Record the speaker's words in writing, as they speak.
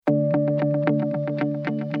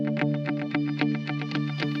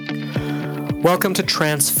Welcome to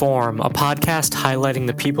Transform, a podcast highlighting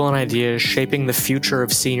the people and ideas shaping the future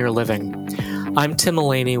of senior living. I'm Tim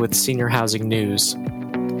Mullaney with Senior Housing News.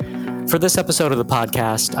 For this episode of the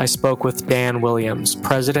podcast, I spoke with Dan Williams,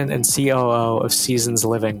 President and COO of Seasons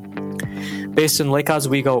Living. Based in Lake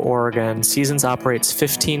Oswego, Oregon, Seasons operates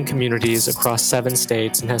 15 communities across 7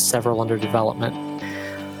 states and has several under development.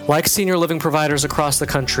 Like senior living providers across the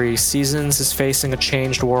country, Seasons is facing a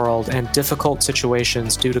changed world and difficult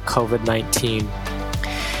situations due to COVID-19.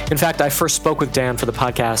 In fact, I first spoke with Dan for the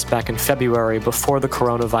podcast back in February before the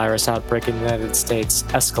coronavirus outbreak in the United States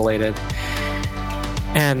escalated.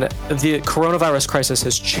 And the coronavirus crisis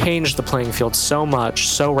has changed the playing field so much,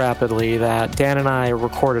 so rapidly, that Dan and I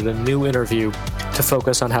recorded a new interview to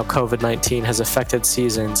focus on how COVID-19 has affected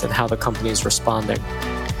Seasons and how the company is responding.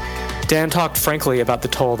 Dan talked frankly about the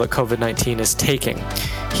toll that COVID-19 is taking.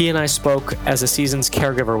 He and I spoke as a Seasons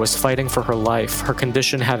caregiver was fighting for her life, her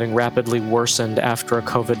condition having rapidly worsened after a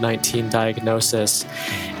COVID-19 diagnosis.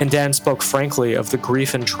 And Dan spoke frankly of the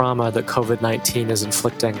grief and trauma that COVID-19 is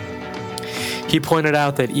inflicting. He pointed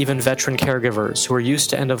out that even veteran caregivers who are used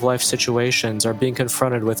to end-of-life situations are being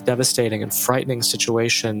confronted with devastating and frightening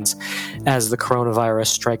situations as the coronavirus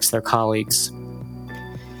strikes their colleagues.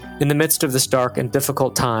 In the midst of this dark and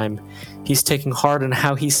difficult time, he's taking heart in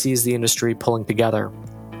how he sees the industry pulling together.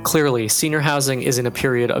 Clearly, senior housing is in a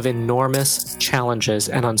period of enormous challenges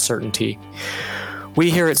and uncertainty.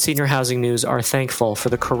 We here at Senior Housing News are thankful for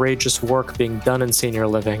the courageous work being done in senior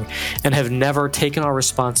living and have never taken our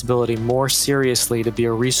responsibility more seriously to be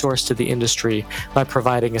a resource to the industry by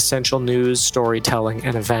providing essential news, storytelling,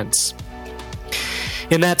 and events.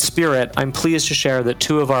 In that spirit, I'm pleased to share that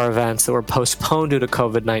 2 of our events that were postponed due to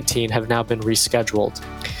COVID-19 have now been rescheduled.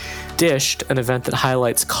 Dished, an event that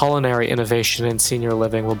highlights culinary innovation in senior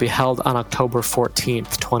living, will be held on October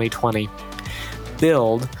 14th, 2020.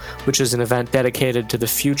 Build, which is an event dedicated to the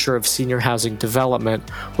future of senior housing development,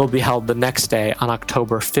 will be held the next day on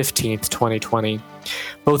October 15th, 2020.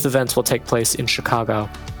 Both events will take place in Chicago.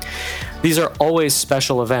 These are always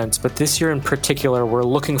special events, but this year in particular, we're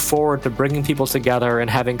looking forward to bringing people together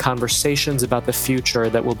and having conversations about the future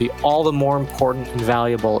that will be all the more important and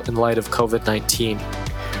valuable in light of COVID-19.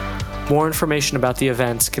 More information about the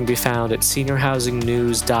events can be found at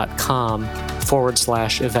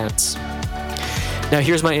seniorhousingnews.com/events. Now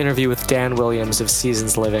here's my interview with Dan Williams of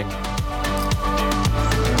Seasons Living.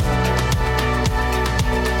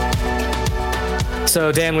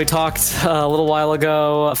 So Dan, we talked a little while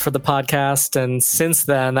ago for the podcast, and since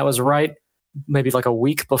then, that was right maybe like a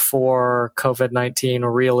week before COVID-19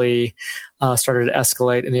 really started to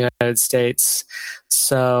escalate in the United States.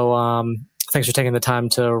 So thanks for taking the time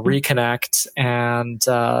to reconnect, and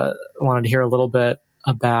wanted to hear a little bit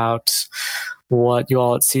about what you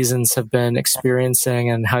all at Seasons have been experiencing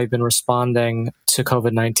and how you've been responding to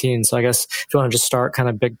COVID-19. So I guess if you want to just start kind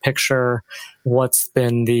of big picture, what's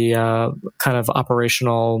been the some of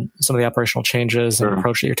the operational changes and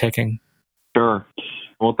approach that you're taking? Sure.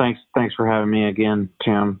 Well, thanks for having me again,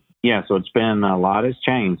 Tim. Yeah, so it's been a lot has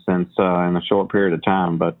changed since in a short period of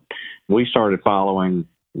time, but we started following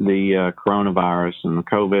the coronavirus and the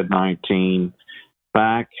COVID-19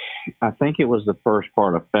 back, I think it was the first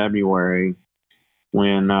part of February,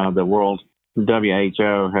 when the World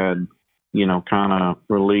WHO had, kind of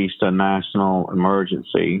released a national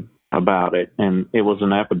emergency about it. And it was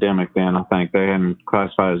an epidemic then. I think they hadn't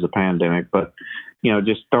classified it as a pandemic, but,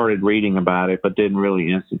 just started reading about it, but didn't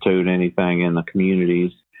really institute anything in the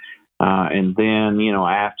communities. And then,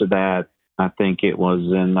 after that, I think it was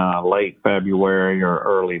in late February or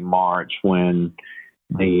early March when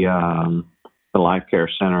the Life Care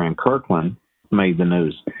Center in Kirkland made the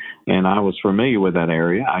news. And I was familiar with that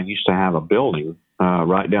area. I used to have a building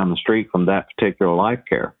right down the street from that particular Life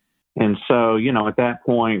Care. And so, at that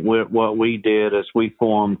point, what we did is we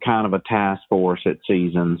formed kind of a task force at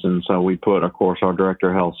Seasons. And so we put, of course, our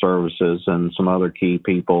Director of Health Services and some other key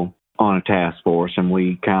people on a task force. And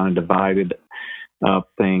we kind of divided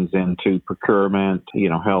up things into procurement,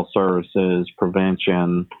 health services,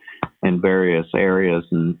 prevention, in various areas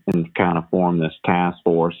and kind of form this task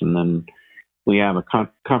force. And then we have a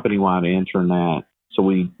company-wide intranet. So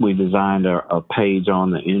we designed a page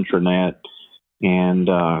on the intranet and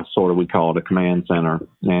we call it a command center.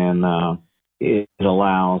 And it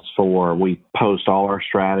allows we post all our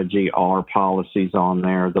strategy, all our policies on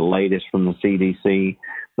there, the latest from the CDC,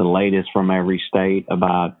 the latest from every state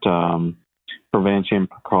about prevention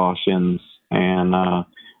precautions and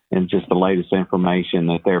just the latest information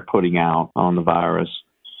that they're putting out on the virus.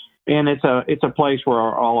 And it's a place where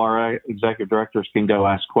all our executive directors can go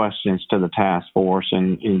ask questions to the task force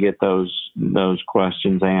and get those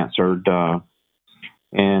questions answered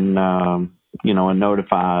and and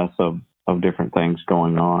notify us of different things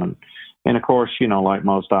going on. And of course, like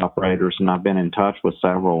most operators, and I've been in touch with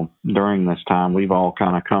several during this time, we've all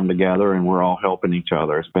kind of come together and we're all helping each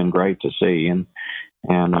other. It's been great to see. And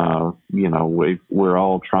we're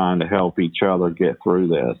all trying to help each other get through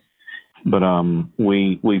this. But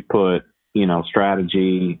we put,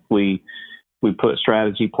 strategy, we put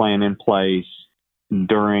strategy plan in place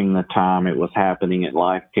during the time it was happening at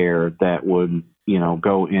Life Care that would,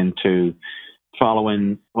 go into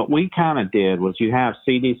following. What we kind of did was you have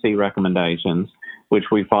CDC recommendations, which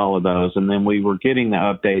we followed those, and then we were getting the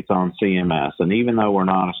updates on CMS. And even though we're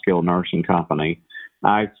not a skilled nursing company,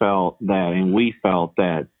 I felt that, and we felt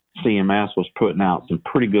that CMS was putting out some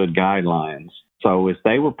pretty good guidelines. So if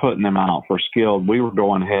they were putting them out for skilled, we were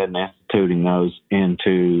going ahead and instituting those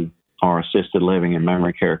into our assisted living and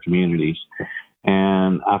memory care communities.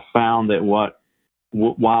 And I found that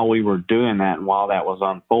while we were doing that and while that was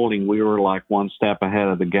unfolding, we were like one step ahead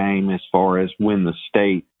of the game as far as when the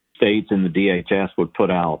states and the DHS would put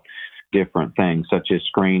out different things such as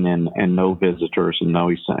screen and no visitors and no,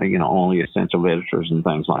 only essential visitors and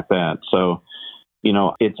things like that. So,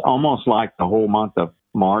 it's almost like the whole month of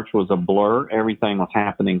March was a blur. Everything was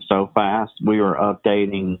happening so fast. We were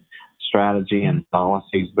updating strategy and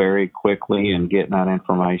policies very quickly and getting that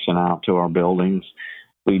information out to our buildings.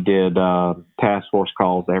 We did task force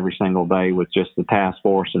calls every single day with just the task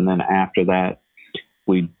force. And then after that,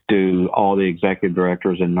 we do all the executive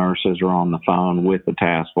directors and nurses are on the phone with the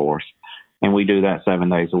task force. And we do that 7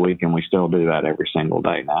 days a week, and we still do that every single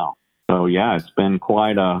day now. So, yeah, it's been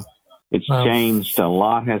changed. A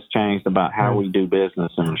lot has changed about how we do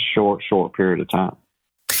business in a short period of time.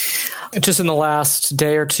 Just in the last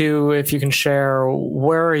day or two, if you can share,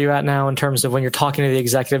 where are you at now in terms of when you're talking to the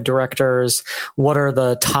executive directors? What are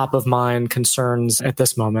the top of mind concerns at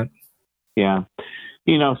this moment? Yeah.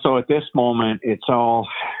 So at this moment, it's all,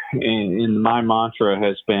 and my mantra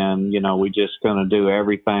has been, we're just going to do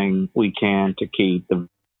everything we can to keep them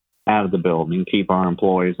out of the building, keep our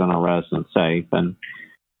employees and our residents safe. And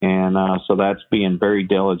so that's being very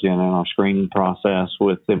diligent in our screening process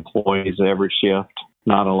with employees every shift,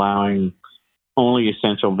 not allowing only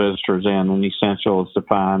essential visitors in. And essential is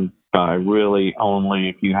defined by really only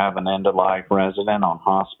if you have an end-of-life resident on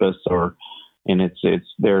hospice and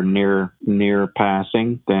they're near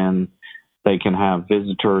passing, then they can have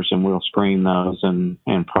visitors and we'll screen those and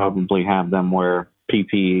probably have them wear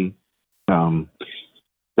PPE.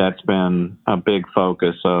 That's been a big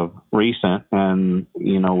focus of recent. And,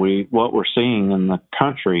 what we're seeing in the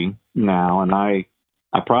country now, and I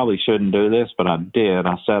probably shouldn't do this, but I did.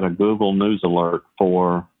 I set a Google News alert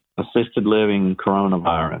for assisted living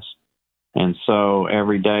coronavirus. And so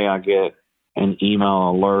every day I get an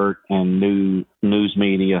email alert and new news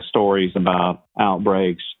media stories about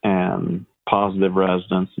outbreaks and positive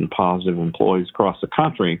residents and positive employees across the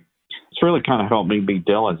country. It's really kind of helped me be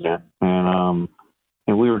diligent. And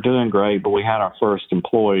we were doing great, but we had our first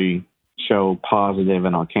employee show positive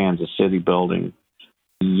in our Kansas City building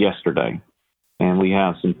yesterday. And we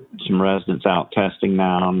have some residents out testing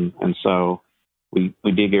now. And so we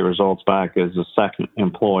did get results back as the second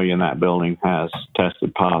employee in that building has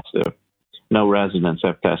tested positive. No residents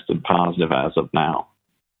have tested positive as of now.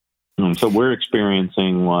 And so we're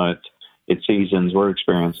experiencing what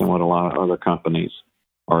a lot of other companies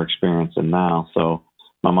are experiencing now. So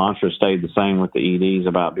my mantra stayed the same with the EDs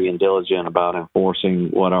about being diligent about enforcing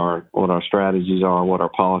what our strategies are, what our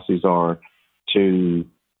policies are to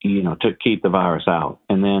keep the virus out.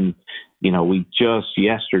 And then, we just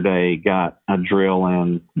yesterday got a drill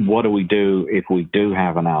in what do we do if we do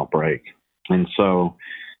have an outbreak? And so,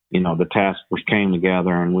 the task force came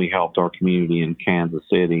together and we helped our community in Kansas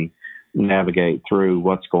City navigate through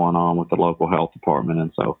what's going on with the local health department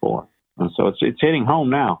and so forth. And so it's hitting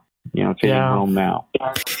home now. Home now.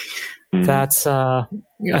 Mm-hmm. That's, I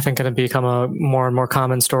think, going to become a more and more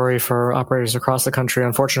common story for operators across the country,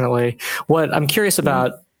 unfortunately. What I'm curious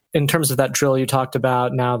about, in terms of that drill you talked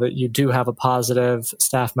about, now that you do have a positive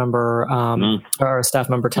staff member or a staff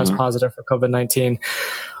member test positive for COVID-19,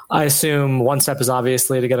 I assume one step is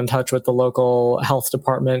obviously to get in touch with the local health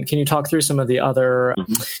department. Can you talk through some of the other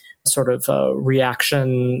sort of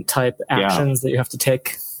reaction type actions that you have to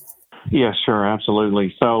take? Yeah, sure.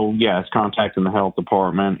 Absolutely. So, it's contacting the health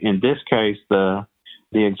department. In this case, the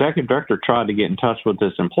executive director tried to get in touch with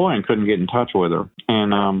this employee and couldn't get in touch with her.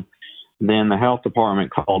 And then the health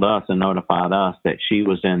department called us and notified us that she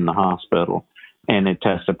was in the hospital and it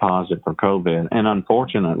tested positive for COVID. And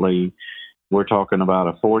unfortunately, we're talking about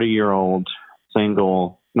a 40-year-old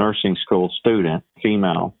single nursing school student,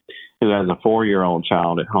 female, who has a 4-year-old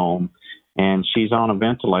child at home. and she's on a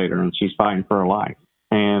ventilator and she's fighting for her life.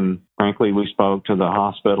 And frankly, we spoke to the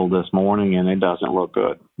hospital this morning and it doesn't look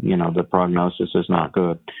good. The prognosis is not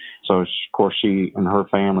good. So, of course, she and her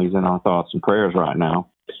family's in our thoughts and prayers right now.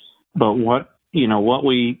 But what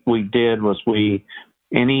we did was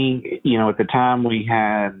at the time we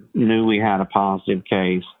knew we had a positive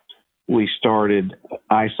case, we started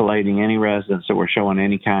isolating any residents that were showing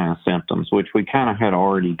any kind of symptoms, which we kind of had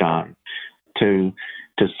already done to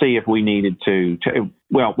see if we needed to.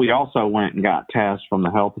 Well, we also went and got tests from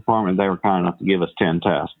the health department. They were kind enough to give us 10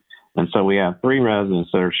 tests. And so we have 3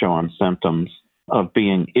 residents that are showing symptoms of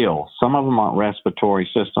being ill. Some of them are respiratory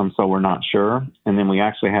systems, so we're not sure. And then we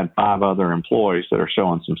actually had 5 other employees that are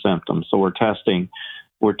showing some symptoms. So we're testing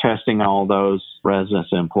all those residents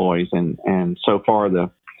and employees. And so far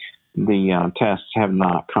the tests have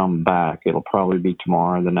not come back. It'll probably be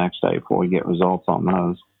tomorrow or the next day before we get results on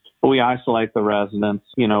those. But we isolate the residents.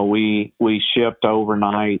 We shipped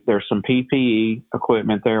overnight. There's some PPE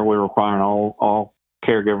equipment there. We're requiring all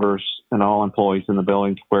caregivers and all employees in the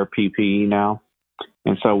building to wear PPE now.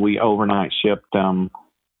 And so we overnight shipped them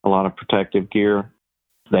a lot of protective gear.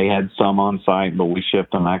 They had some on site, but we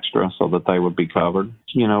shipped them extra so that they would be covered.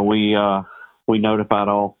 We notified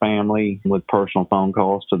all family with personal phone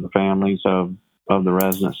calls to the families of the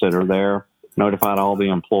residents that are there, notified all the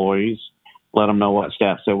employees, let them know what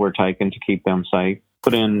steps that we're taking to keep them safe,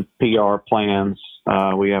 put in PR plans.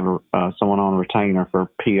 We have someone on retainer for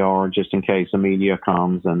PR just in case the media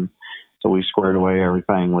comes. And so we squared away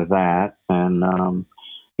everything with that. And,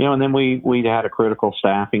 and then we had a critical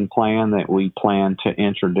staffing plan that we planned to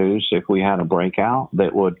introduce if we had a breakout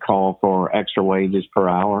that would call for extra wages per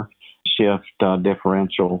hour, shift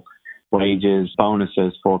differential wages,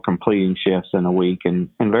 bonuses for completing shifts in a week, and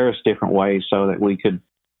in various different ways so that we could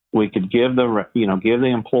give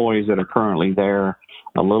the employees that are currently there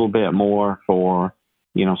a little bit more for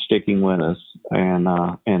sticking with us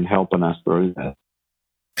and helping us through that.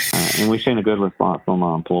 And we've seen a good response from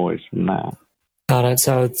our employees from that. Got it.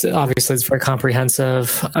 So it's very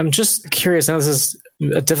comprehensive. I'm just curious. Now, this is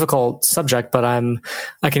a difficult subject, but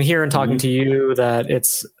I can hear in talking to you that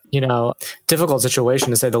it's difficult situation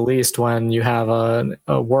to say the least when you have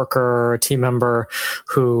a worker, a team member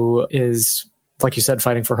who is, like you said,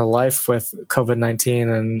 fighting for her life with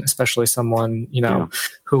COVID-19, and especially someone,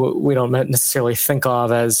 who we don't necessarily think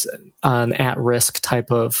of as an at-risk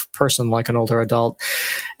type of person, like an older adult.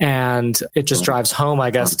 And it just drives home, I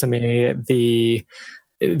guess, to me,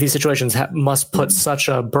 these situations must put such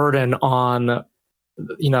a burden on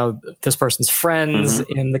this person's friends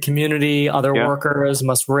in the community, other workers,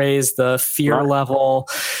 must raise the fear level.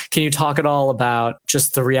 Can you talk at all about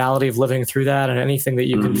just the reality of living through that and anything that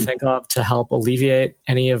you can think of to help alleviate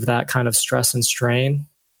any of that kind of stress and strain?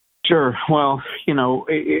 Sure. Well,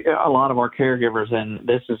 a lot of our caregivers, and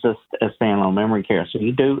this is just a standalone memory care, so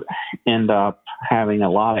you do end up having a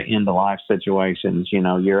lot of end-of-life situations,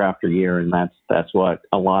 year after year, and that's what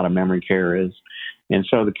a lot of memory care is. And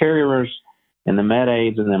so the caregivers and the med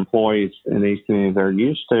aides and the employees in these communities are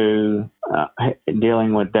used to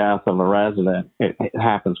dealing with death of a resident. It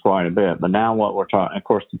happens quite a bit. But now what we're talking, of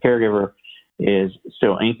course, the caregiver is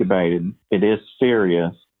still incubated. It is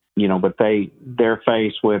serious, but they're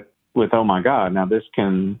faced with, oh my God, now this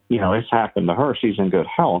can, it's happened to her. She's in good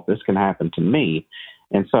health. This can happen to me.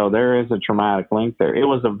 And so there is a traumatic link there. It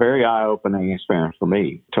was a very eye-opening experience for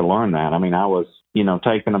me to learn that. I mean, I was,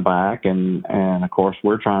 taken aback, and of course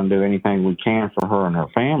we're trying to do anything we can for her and her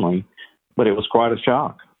family, but it was quite a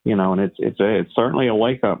shock, and it's certainly a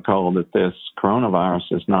wake-up call that this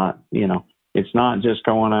coronavirus is not, it's not just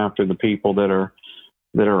going after the people that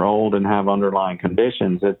are old and have underlying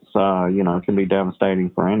conditions. It's, it can be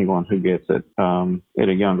devastating for anyone who gets it at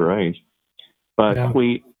a younger age. But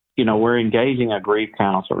we're engaging a grief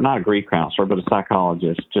counselor, not a grief counselor, but a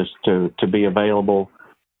psychologist, just to be available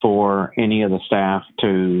for any of the staff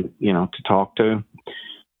to talk to.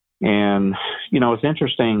 And, it's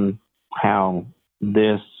interesting how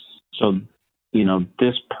this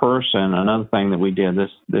person, another thing that we did,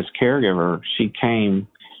 this caregiver, she came,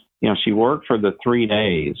 she worked for the 3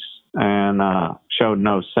 days and showed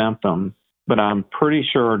no symptoms, but I'm pretty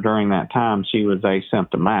sure during that time she was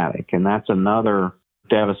asymptomatic. And that's another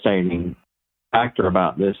devastating factor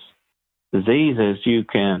about this disease is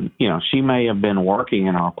she may have been working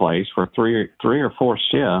in our place for three or four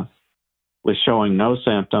shifts with showing no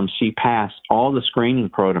symptoms. She passed all the screening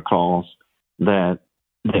protocols that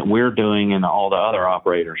we're doing and all the other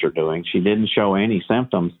operators are doing. She didn't show any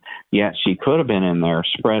symptoms, yet she could have been in there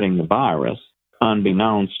spreading the virus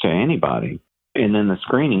unbeknownst to anybody. And then the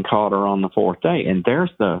screening caught her on the 4th day. And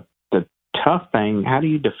there's the tough thing. How do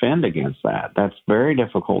you defend against that? That's very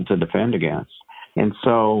difficult to defend against. And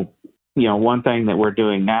so, one thing that we're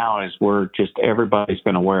doing now is everybody's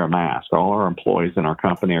going to wear a mask. All our employees in our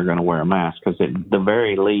company are going to wear a mask because at the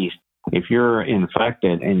very least, if you're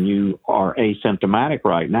infected and you are asymptomatic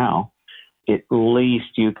right now, at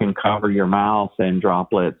least you can cover your mouth, and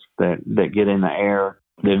droplets that get in the air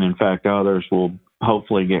that infect others will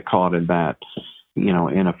hopefully get caught in that,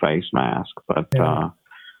 in a face mask. But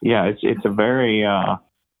it's a very,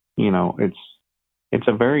 it's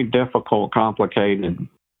a very difficult, complicated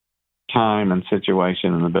time and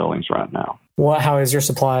situation in the buildings right now. How is your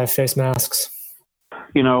supply of face masks?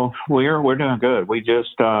 We're doing good. We just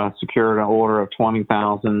secured an order of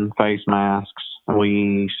 20,000 face masks.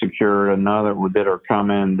 We secured another that are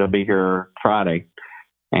coming to be here Friday,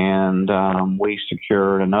 and we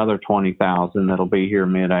secured another 20,000 that'll be here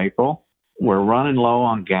mid-April. We're running low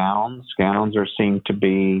on gowns. Gowns seem to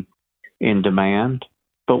be in demand,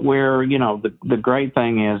 but the great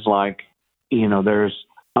thing is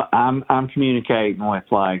I'm communicating with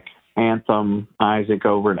Anthem, Isaac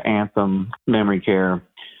over at Anthem Memory Care,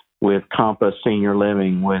 with Compass Senior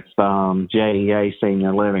Living, with JEA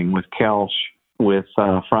Senior Living, with Kelsch, with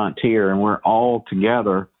Frontier, and we're all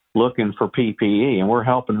together looking for PPE, and we're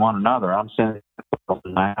helping one another. I'm sending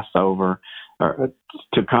masks over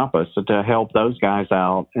to Compass to help those guys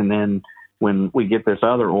out, and then when we get this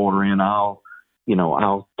other order in, I'll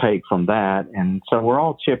take from that. And so we're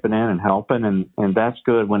all chipping in and helping, and that's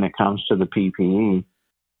good when it comes to the PPE.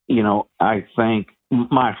 I think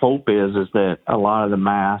my hope is that a lot of the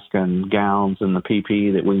masks and gowns and the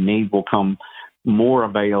PPE that we need will come more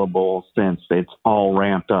available since it's all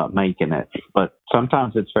ramped up making it. But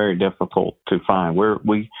sometimes it's very difficult to find.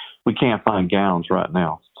 We can't find gowns right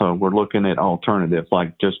now. So we're looking at alternatives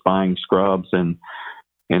like just buying scrubs and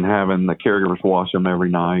having the caregivers wash them every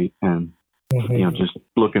night, and just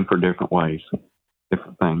looking for different ways,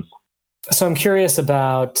 different things. So I'm curious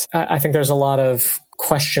about, I think there's a lot of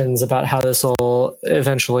questions about how this will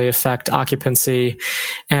eventually affect occupancy.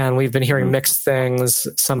 And we've been hearing mixed things.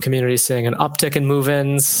 Some communities seeing an uptick in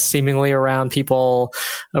move-ins seemingly around people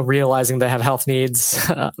realizing they have health needs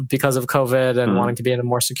because of COVID and wanting to be in a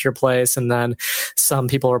more secure place. And then some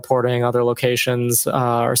people reporting other locations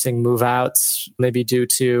are seeing move-outs, maybe due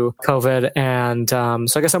to COVID. And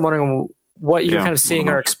so I guess I'm wondering what you're kind of seeing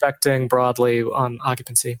or expecting broadly on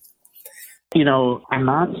occupancy. I'm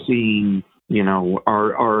not seeing,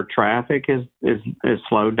 our traffic is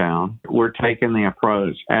slowed down. We're taking the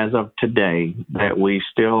approach as of today that we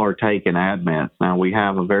still are taking admits. Now, we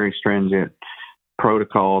have a very stringent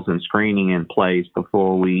protocols and screening in place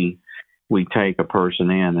before we take a person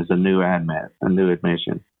in as a new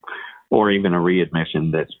admission, or even a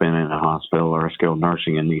readmission that's been in a hospital or a skilled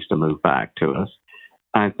nursing and needs to move back to us.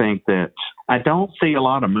 I think that I don't see a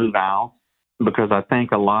lot of move out because I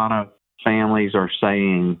think a lot of families are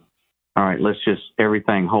saying, all right, let's just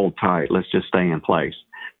everything hold tight. Let's just stay in place.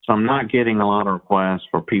 So I'm not getting a lot of requests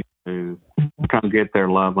for people to come get their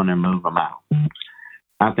loved one and move them out.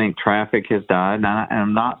 I think traffic has died. And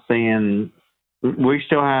I'm not seeing, we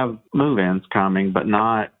still have move-ins coming, but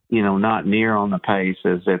not near on the pace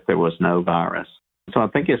as if there was no virus. So I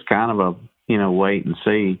think it's kind of a, wait and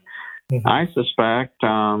see. Mm-hmm. I suspect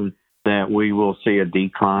that we will see a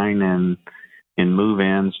decline in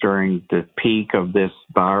move-ins during the peak of this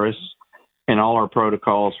virus, and all our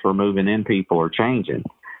protocols for moving in people are changing.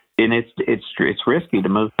 And it's risky to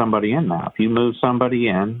move somebody in now. If you move somebody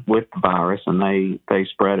in with the virus and they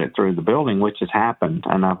spread it through the building, which has happened,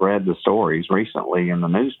 and I've read the stories recently in the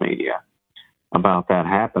news media about that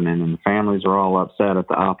happening, and families are all upset at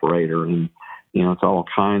the operator, and it's all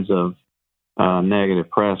kinds of negative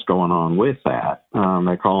press going on with that.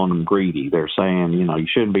 They're calling them greedy. They're saying, you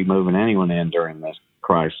shouldn't be moving anyone in during this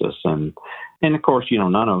crisis. And of course,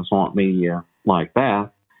 none of us want media like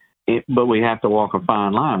that. But we have to walk a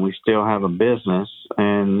fine line. We still have a business,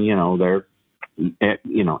 and,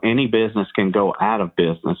 any business can go out of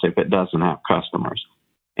business if it doesn't have customers.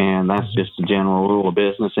 And that's just a general rule of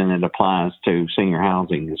business, and it applies to senior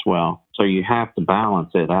housing as well. So you have to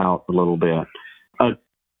balance it out a little bit.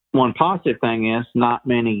 One positive thing is not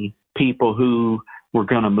many people who were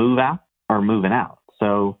going to move out are moving out.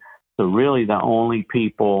 So really the only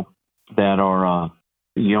people that are,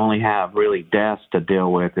 you only have really deaths to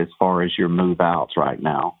deal with as far as your move outs right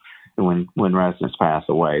now. When residents pass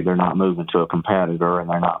away, they're not moving to a competitor and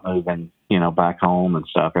they're not moving, back home and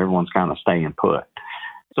stuff. Everyone's kind of staying put.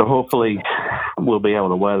 So hopefully we'll be able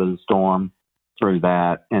to weather the storm through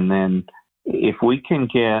that. And then if we can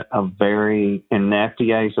get and the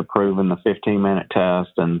FDA's approving the 15-minute test,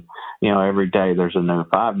 and every day there's a new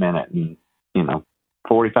 5-minute and,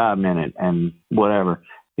 45-minute and whatever,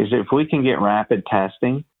 is if we can get rapid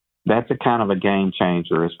testing, that's a kind of a game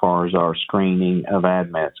changer as far as our screening of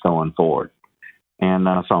admits going forward. And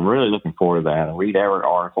so I'm really looking forward to that. I read every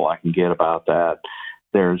article I can get about that.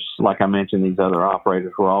 There's, like I mentioned, these other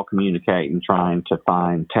operators, we're all communicating, trying to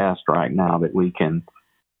find tests right now that we can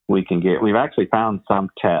get. We've actually found some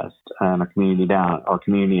tests in a community our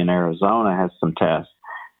community in Arizona has some tests,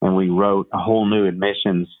 and we wrote a whole new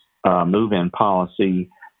admissions move-in policy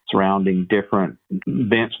surrounding different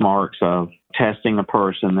benchmarks of testing a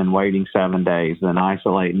person, then waiting 7 days, then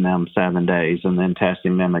isolating them 7 days, and then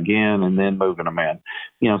testing them again, and then moving them in.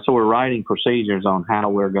 So we're writing procedures on how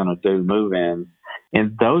we're going to do move-ins,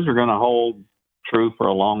 and those are going to hold true for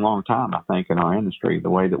a long, long time, I think, in our industry. The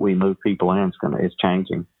way that we move people in is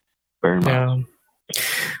changing very much. Yeah.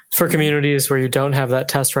 For communities where you don't have that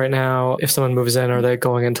test right now, if someone moves in, are they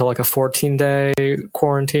going into like a 14-day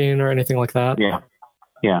quarantine or anything like that?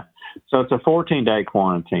 Yeah. So it's a 14-day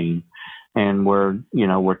quarantine, and we're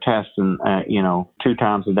testing, 2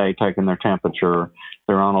 times a day, taking their temperature.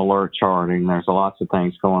 They're on alert charting. There's lots of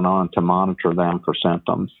things going on to monitor them for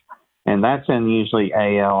symptoms. And that's in usually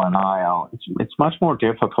AL and IL. It's much more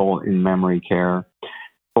difficult in memory care.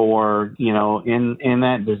 For, in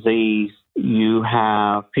that disease, you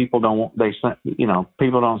have people don't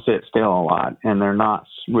sit still a lot, and they're not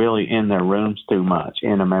really in their rooms too much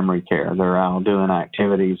in a memory care. They're out doing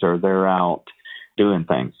activities, or they're out doing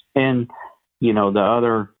things. And, the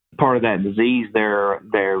other part of that disease,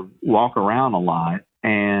 they walk around a lot,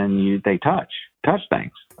 and they touch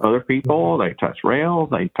things. Other people, they touch rails,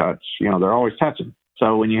 they touch, they're always touching.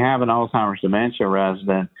 So when you have an Alzheimer's dementia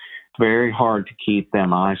resident, it's very hard to keep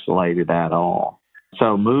them isolated at all.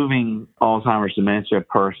 So moving Alzheimer's dementia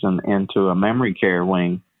person into a memory care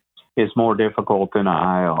wing is more difficult than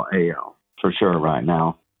an IL-AL for sure right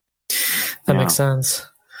now. That makes sense.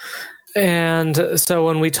 And so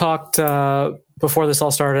when we talked before this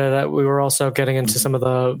all started, we were also getting into some of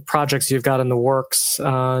the projects you've got in the works,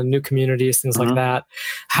 new communities, things like that.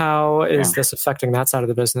 How is this affecting that side of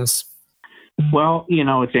the business? Well,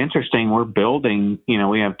 it's interesting. We're building,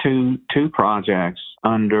 we have two projects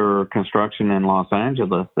under construction in Los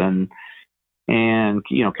Angeles, and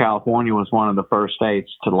California was one of the first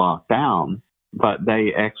states to lock down, but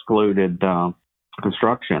they excluded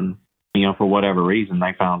construction, for whatever reason.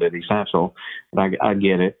 They found it essential. But I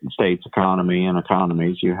get it. States' economy and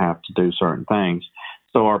economies, you have to do certain things.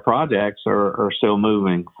 So our projects are still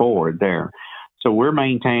moving forward there. So we're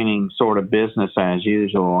maintaining sort of business as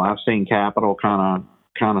usual. I've seen capital kind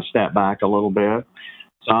of step back a little bit.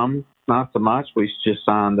 Some, not so much. We just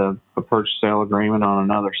signed a purchase sale agreement on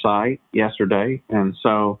another site yesterday. And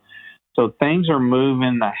so things are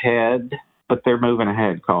moving ahead, but they're moving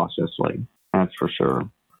ahead cautiously. That's for sure.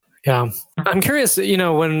 Yeah. I'm curious,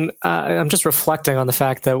 when I'm just reflecting on the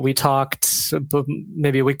fact that we talked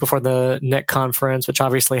maybe a week before the NIC conference, which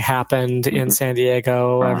obviously happened in San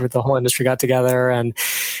Diego. The whole industry got together, and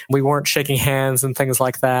we weren't shaking hands and things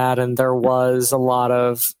like that. And there was a lot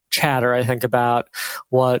of chatter, I think, about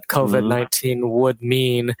what COVID-19 would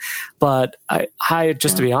mean. But I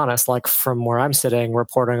just to be honest, like from where I'm sitting,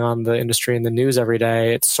 reporting on the industry in the news every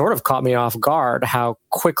day, it sort of caught me off guard how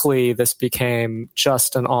quickly this became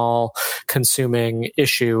just an all-consuming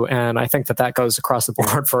issue. And I think that goes across the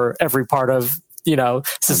board for every part of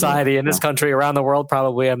society in this country, around the world.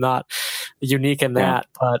 Probably I'm not unique in that,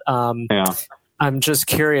 but I'm just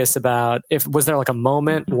curious about was there like a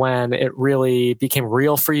moment when it really became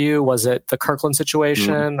real for you? Was it the Kirkland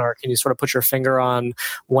situation, or can you sort of put your finger on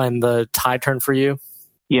when the tide turned for you?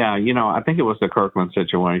 Yeah, I think it was the Kirkland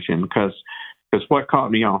situation because what caught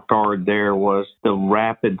me off guard there was the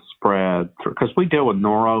rapid spread. Because we deal with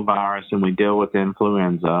norovirus and we deal with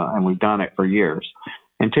influenza, and we've done it for years.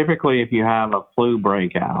 And typically, if you have a flu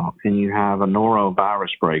breakout and you have a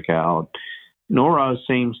norovirus breakout, noro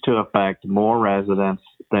seems to affect more residents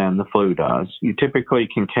than the flu does. You typically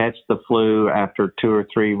can catch the flu after 2 or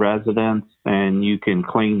 3 residents, and you can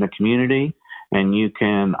clean the community, and you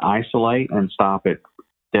can isolate and stop it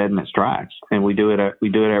dead in its tracks. And we do it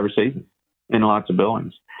every season in lots of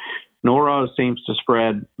buildings. Noro seems to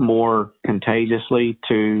spread more contagiously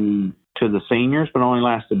to the seniors, but only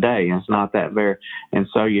lasts a day. And it's not that and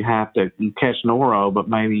so you catch noro, but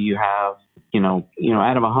maybe you have,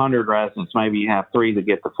 out of 100 residents, maybe you have 3 that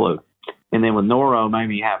get the flu. And then with noro,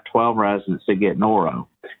 maybe you have 12 residents that get noro.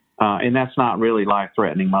 And that's not really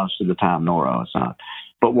life-threatening most of the time, noro. It's not.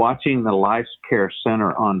 But watching the Life Care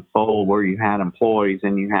Center unfold, where you had employees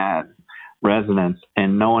and you had residents,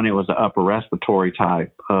 and knowing it was an upper respiratory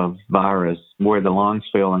type of virus where the lungs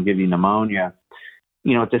fill and give you pneumonia,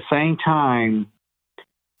 at the same time,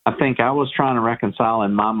 I think I was trying to reconcile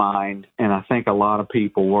in my mind, and I think a lot of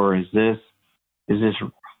people were, is it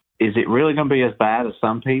really going to be as bad as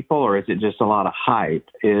some people, or is it just a lot of hype?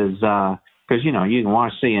 Because, you can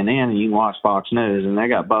watch CNN and you can watch Fox News, and they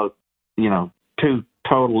got both, two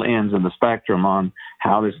total ends of the spectrum on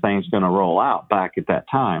how this thing's going to roll out back at that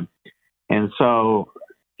time. And so,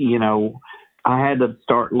 I had to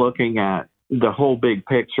start looking at the whole big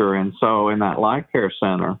picture. And so in that life care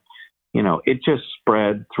center, it just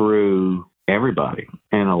spread through everybody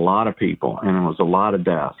and a lot of people, and it was a lot of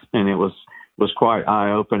death, and it was quite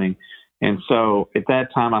eye-opening. And so at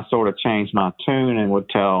that time, I sort of changed my tune and would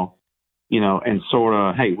tell, and sort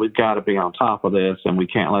of, hey, we've got to be on top of this, and we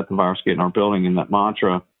can't let the virus get in our building, in that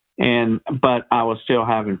mantra. But I was still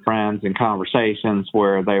having friends and conversations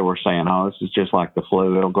where they were saying, oh, this is just like the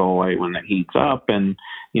flu. It'll go away when it heats up. And,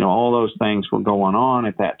 all those things were going on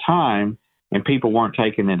at that time, and people weren't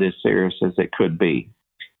taking it as serious as it could be.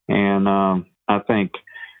 And I think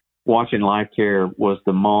watching Life Care was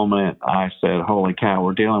the moment I said, holy cow,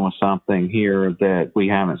 we're dealing with something here that we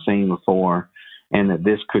haven't seen before, and that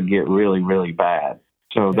this could get really, really bad.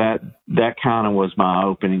 So that kind of was my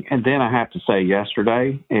opening. And then I have to say,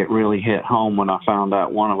 yesterday, it really hit home when I found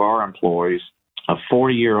out one of our employees, a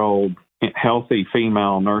 40-year-old healthy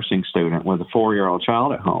female nursing student with a 4-year-old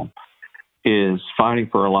child at home, is fighting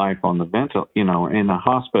for her life on the in the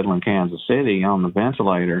hospital in Kansas City on the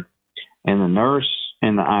ventilator. And the nurse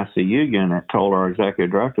in the ICU unit told our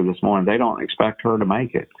executive director this morning they don't expect her to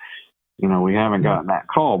make it. We haven't gotten that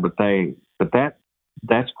call, but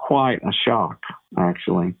that's quite a shock,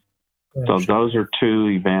 actually. So those are two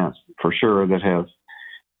events for sure that have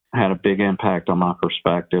had a big impact on my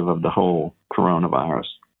perspective of the whole coronavirus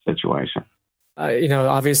situation.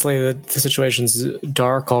 Obviously the situation's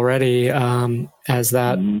dark already, as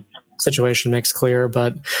that situation makes clear.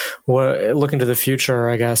 But looking to the future,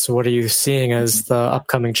 I guess, what are you seeing as the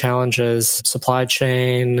upcoming challenges? Supply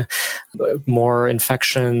chain, more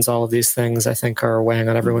infections, all of these things, I think, are weighing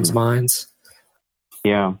on everyone's minds.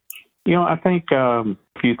 Yeah. I think a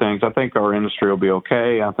few things. I think our industry will be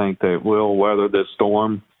okay. I think that we'll weather this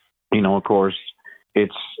storm. Of course,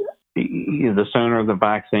 it's the sooner the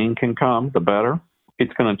vaccine can come, the better.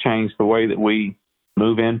 It's going to change the way that we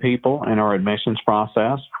move in people in our admissions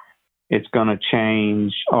process. It's going to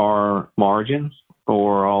change our margins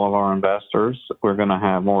for all of our investors. We're going to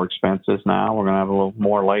have more expenses now. We're going to have a little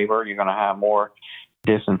more labor. You're going to have more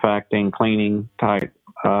disinfecting, cleaning type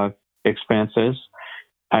expenses.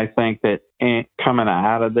 I think that coming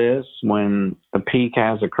out of this, when the peak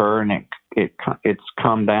has occurred and it's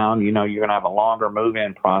come down, you're going to have a longer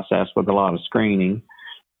move-in process with a lot of screening.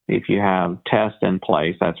 If you have tests in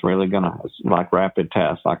place, that's really going to, like rapid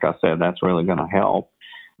tests, like I said, that's really going to help.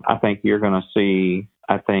 I think you're going to see,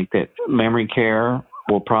 I think that memory care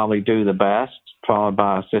will probably do the best, followed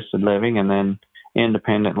by assisted living and then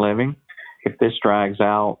independent living. If this drags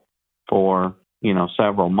out for,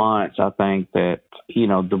 several months, I think that,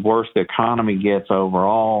 the worse the economy gets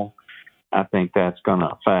overall, I think that's going to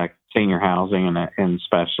affect senior housing and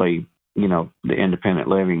especially, the independent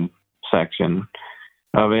living section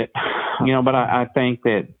of it. But I think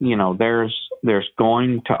that, there's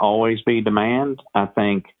going to always be demand. I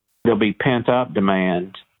think there'll be pent up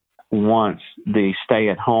demand once the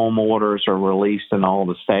stay-at-home orders are released in all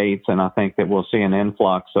the states, and I think that we'll see an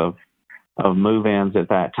influx of move-ins at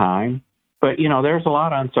that time. But, there's a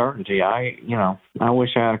lot of uncertainty. I wish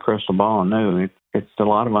I had a crystal ball and knew. It's a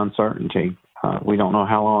lot of uncertainty. We don't know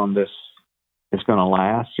how long this is going to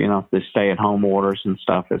last, the stay-at-home orders and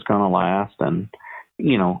stuff is going to last. And,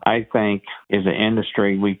 I think as an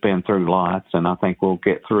industry, we've been through lots, and I think we'll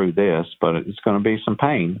get through this, but it's going to be some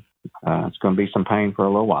pain. It's going to be some pain for a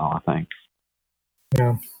little while, I think.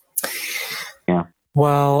 Yeah.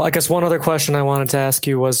 Well, I guess one other question I wanted to ask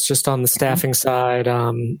you was just on the staffing side.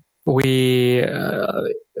 We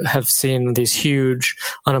have seen these huge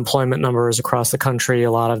unemployment numbers across the country,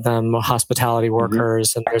 a lot of them hospitality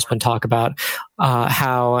workers, and there's been talk about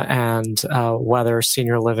how and whether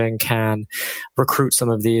senior living can recruit some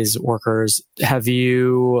of these workers. Have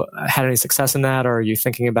you had any success in that, or are you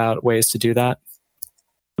thinking about ways to do that?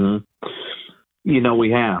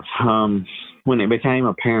 We have. When it became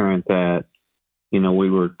apparent that, we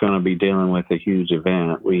were going to be dealing with a huge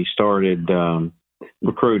event, we started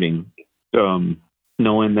recruiting,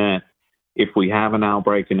 knowing that if we have an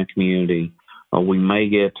outbreak in the community, we may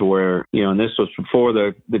get to where, and this was before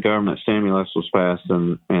the government stimulus was passed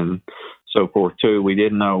and so forth too. We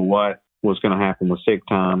didn't know what was going to happen with sick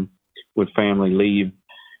time. with family leave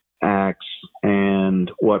acts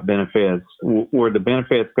and what benefits, were the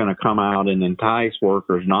benefits going to come out and entice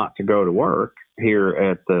workers not to go to work here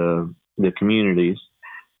at the communities.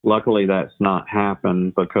 Luckily, that's not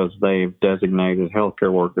happened because they've designated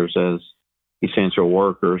healthcare workers as essential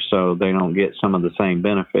workers, so they don't get some of the same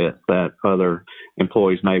benefits that other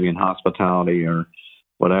employees, maybe in hospitality or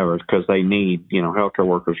whatever, because they need, healthcare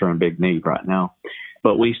workers are in big need right now.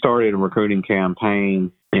 But we started a recruiting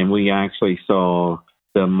campaign, and we actually saw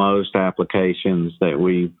the most applications that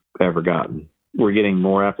we've ever gotten. We're getting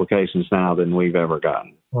more applications now than we've ever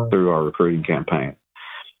gotten through our recruiting campaign.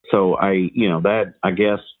 So there's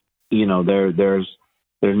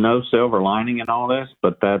no silver lining in all this,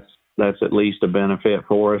 but that's at least a benefit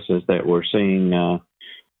for us, is that we're seeing a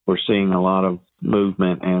lot of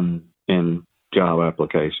movement in job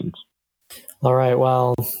applications. All right.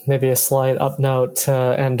 Well, maybe a slight up note to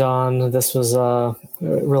end on. This was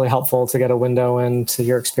really helpful to get a window into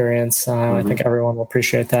your experience. I think everyone will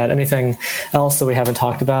appreciate that. Anything else that we haven't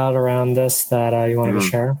talked about around this that you wanted to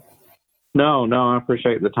share? No, I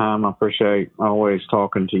appreciate the time. I appreciate always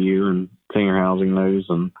talking to you and Senior Housing News,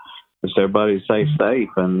 and just everybody stay safe.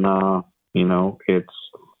 And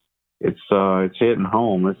it's hitting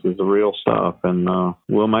home. This is the real stuff, and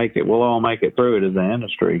we'll make it. We'll all make it through it as an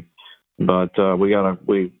industry. But one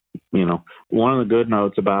of the good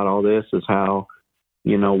notes about all this is how,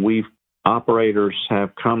 operators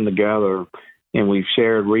have come together, and we've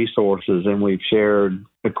shared resources, and we've shared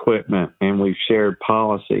equipment, and we've shared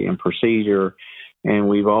policy and procedure, and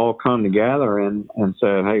we've all come together and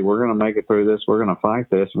said, hey, we're going to make it through this. We're going to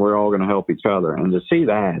fight this. And we're all going to help each other. And to see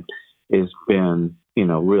that has been,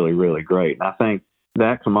 really, really great. And I think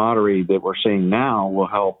that camaraderie that we're seeing now will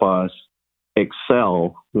help us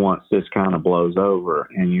excel once this kind of blows over,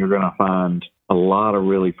 and you're going to find a lot of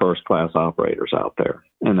really first-class operators out there,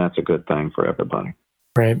 and that's a good thing for everybody.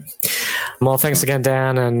 Great. Well, thanks again,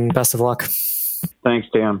 Dan, and best of luck. Thanks,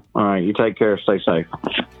 Tim. All right, you take care. Stay safe.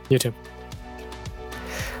 You too.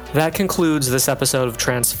 That concludes this episode of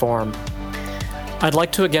Transform. I'd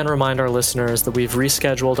like to again remind our listeners that we've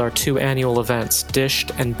rescheduled our 2 annual events,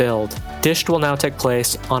 Dished and Build. Dished will now take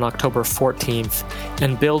place on October 14th,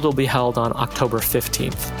 and Build will be held on October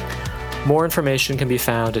 15th. More information can be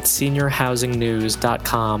found at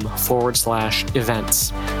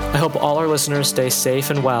seniorhousingnews.com/events. I hope all our listeners stay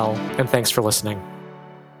safe and well, and thanks for listening.